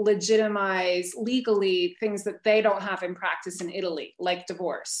to legitimize legally things that they don't have in practice in Italy, like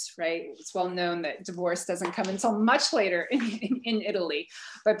divorce, right? It's well known that divorce doesn't come until much later in Italy,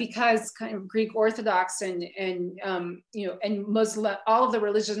 but because kind of Greek Orthodox and you know, and Muslim, all of the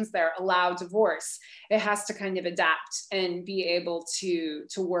religions there allow divorce, it has to kind of adapt and be able to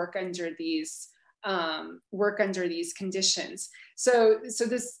work under these conditions. So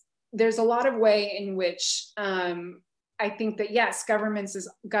there's a lot of way in which I think that yes, governance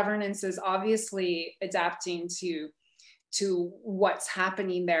is obviously adapting to what's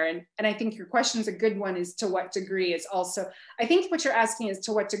happening there. And I think your question is a good one, is to what degree is also, I think what you're asking is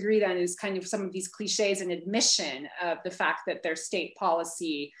to what degree then is kind of some of these cliches and admission of the fact that their state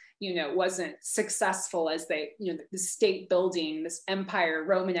policy, you know, wasn't successful as they, you know, the state building, this empire,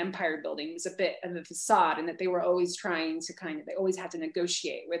 Roman Empire building was a bit of a facade, and that they were always trying to they always had to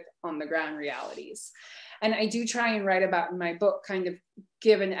negotiate with on the ground realities. And I do try and write about in my book, kind of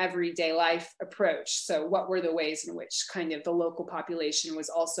give an everyday life approach. So what were the ways in which kind of the local population was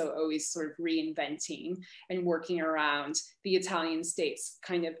also always sort of reinventing and working around the Italian state's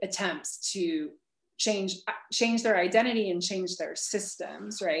kind of attempts to change their identity and change their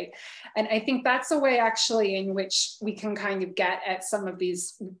systems, right? And I think that's a way actually in which we can kind of get at some of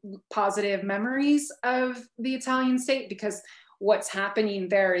these positive memories of the Italian state, because what's happening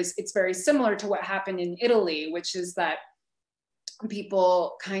there is it's very similar to what happened in Italy, which is that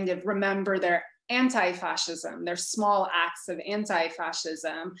people kind of remember their anti-fascism, their small acts of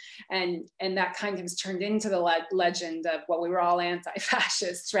anti-fascism, and that kind of has turned into the legend of, well, we were all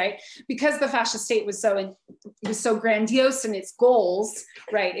anti-fascists, right? Because the fascist state was so grandiose in its goals,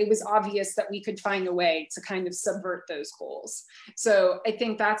 right? It was obvious that we could find a way to kind of subvert those goals. So I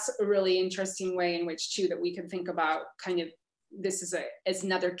think that's a really interesting way in which too that we can think about kind of this is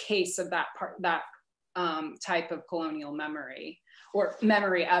another case of that type of colonial memory, or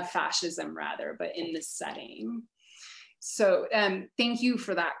memory of fascism rather, but in this setting. So thank you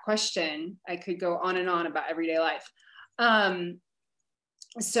for that question. I could go on and on about everyday life.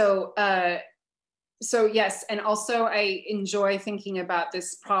 So yes, and also I enjoy thinking about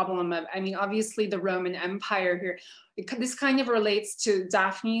this problem of, I mean, obviously the Roman Empire here, this kind of relates to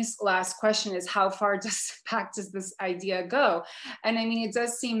Daphne's last question, is how far back does this idea go? And I mean, it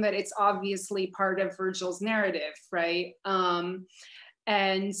does seem that it's obviously part of Virgil's narrative, right?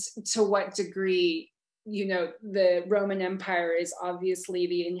 And to what degree, you know, the Roman Empire is obviously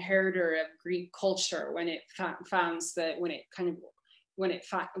the inheritor of Greek culture when it founds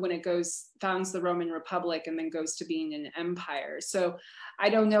founds the Roman Republic and then goes to being an empire. So I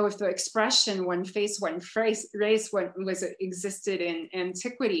don't know if the expression "one face, one race" existed in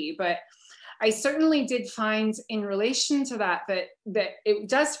antiquity, but I certainly did find in relation to that it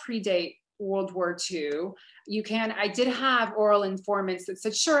does predate World War II. I did have oral informants that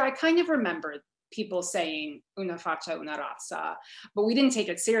said, sure, I kind of remember people saying una faccia, una razza, but we didn't take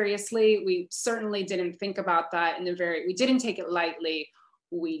it seriously. We certainly didn't think about that we didn't take it lightly.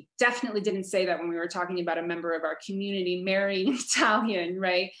 We definitely didn't say that when we were talking about a member of our community marrying Italian,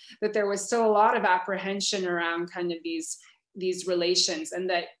 right? That there was still a lot of apprehension around kind of these relations, and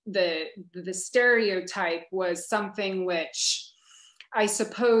that the stereotype was something which I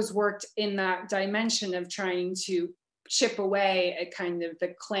suppose worked in that dimension of trying to chip away at kind of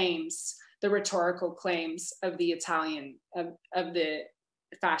the claims, the rhetorical claims of the Italian, of the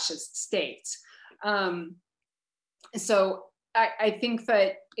fascist state. So I think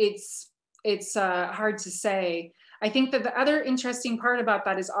that it's hard to say. I think that the other interesting part about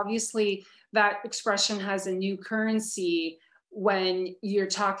that is obviously that expression has a new currency when you're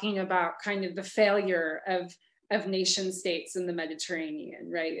talking about kind of the failure of nation states in the Mediterranean,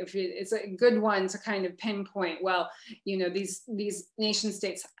 right? It's a good one to kind of pinpoint, well, you know, these nation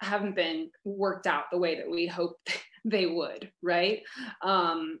states haven't been worked out the way that we hoped they would, right?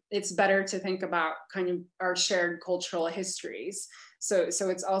 It's better to think about kind of our shared cultural histories. So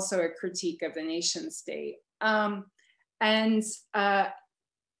it's also a critique of the nation state. So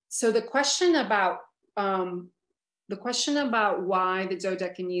the question about why the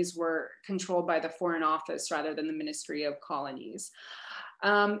Dodecanese were controlled by the Foreign Office rather than the Ministry of Colonies.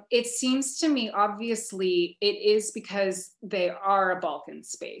 It seems to me, obviously, it is because they are a Balkan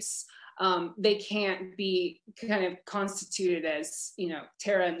space. they can't be kind of constituted as, you know,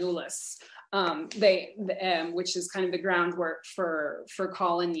 terra nullius, which is kind of the groundwork for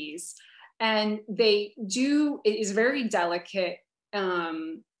colonies. And it is very delicate,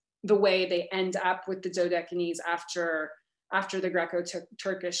 the way they end up with the Dodecanese after the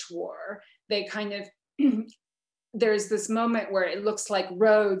Greco-Turkish War. They kind of, there's this moment where it looks like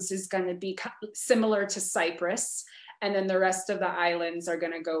Rhodes is going to be similar to Cyprus, and then the rest of the islands are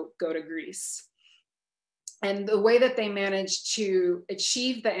going to go to Greece. And the way that they managed to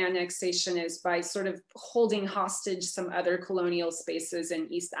achieve the annexation is by sort of holding hostage some other colonial spaces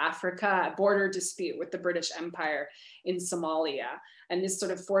in East Africa, a border dispute with the British Empire in Somalia. And this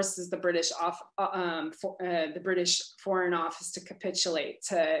sort of forces the British Foreign Office to capitulate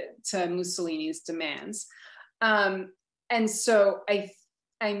to Mussolini's demands. And so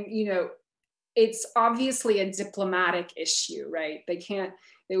you know, it's obviously a diplomatic issue, right?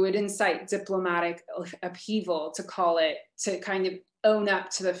 They would incite diplomatic upheaval to call it, to kind of own up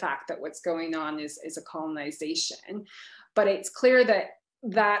to the fact that what's going on is a colonization. But it's clear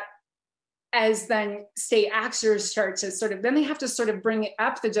that as then state actors start to sort of, then they have to sort of bring it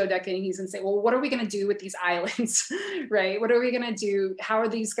up the Dodecanese and say, well, what are we going to do with these islands, right? What are we going to do? How are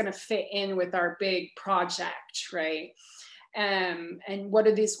these going to fit in with our big project, right? And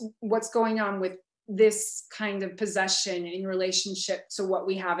what's going on with this kind of possession in relationship to what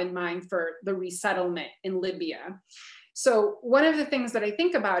we have in mind for the resettlement in Libya. So one of the things that I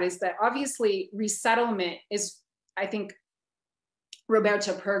think about is that obviously resettlement is, I think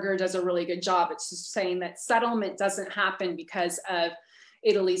Roberto Perger does a really good job. It's just saying that settlement doesn't happen because of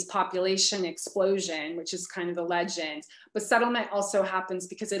Italy's population explosion, which is kind of the legend, but settlement also happens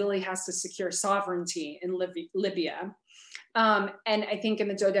because Italy has to secure sovereignty in Libya. And I think in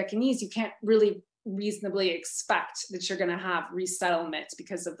the Dodecanese, you can't really reasonably expect that you're going to have resettlement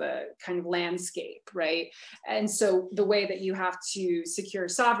because of the kind of landscape, right? And so the way that you have to secure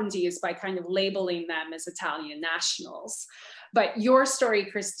sovereignty is by kind of labeling them as Italian nationals. But your story,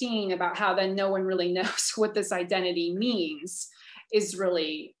 Christine, about how then no one really knows what this identity means is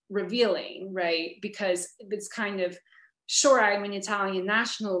really revealing, right? Because it's kind of, sure, I'm an Italian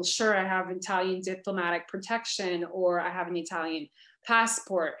national, sure, I have Italian diplomatic protection, or I have an Italian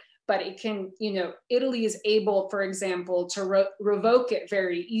passport, but it can, you know, Italy is able, for example, to revoke it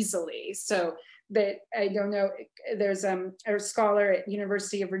very easily. So that, I don't know, there's a scholar at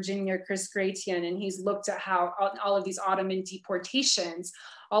University of Virginia, Chris Gratian, and he's looked at how all of these Ottoman deportations,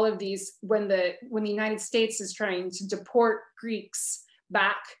 all of these, when the United States is trying to deport Greeks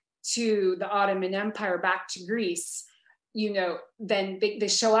back to the Ottoman Empire, back to Greece, you know, then they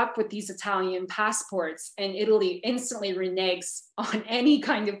show up with these Italian passports, and Italy instantly reneges on any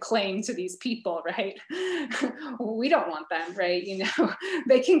kind of claim to these people, right? We don't want them, right? You know,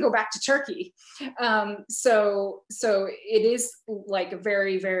 they can go back to Turkey. So it is like a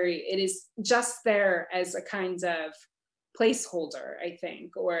very, it is just there as a kind of placeholder, I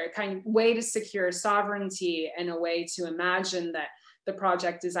think, or a kind of way to secure sovereignty and a way to imagine that the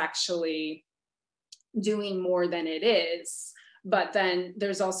project is actually doing more than it is. But then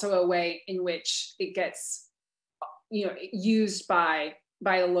there's also a way in which it gets, you know, used by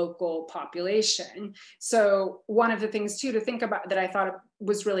a local population. So one of the things too to think about that I thought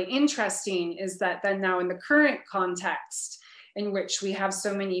was really interesting is that then now in the current context in which we have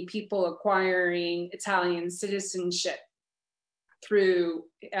so many people acquiring Italian citizenship through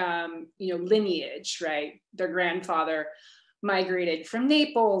you know, lineage, right? Their grandfather migrated from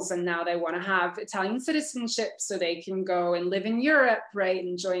Naples and now they want to have Italian citizenship so they can go and live in Europe, right,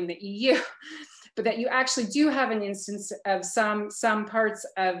 and join the EU. But that you actually do have an instance of some parts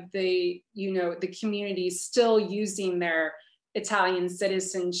of the, you know, the community still using their Italian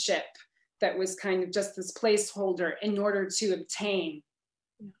citizenship that was kind of just this placeholder in order to obtain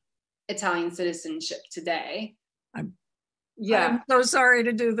Italian citizenship today. I'm so sorry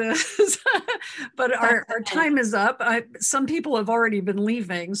to do this, but our time is up. Some people have already been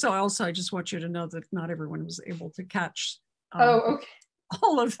leaving. So I just want you to know that not everyone was able to catch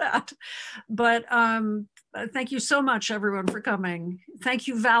all of that. But thank you so much, everyone, for coming. Thank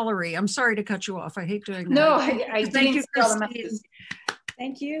you, Valerie. I'm sorry to cut you off. I hate doing that. No, I thank you, Christine.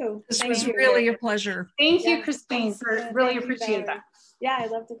 Thank you. This was really a pleasure. Thank you, Christine, for really appreciate that. Yeah, I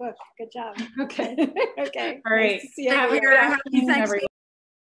love the book. Good job. Okay. Okay. All right. Nice to see you. Happy Thanksgiving, everyone.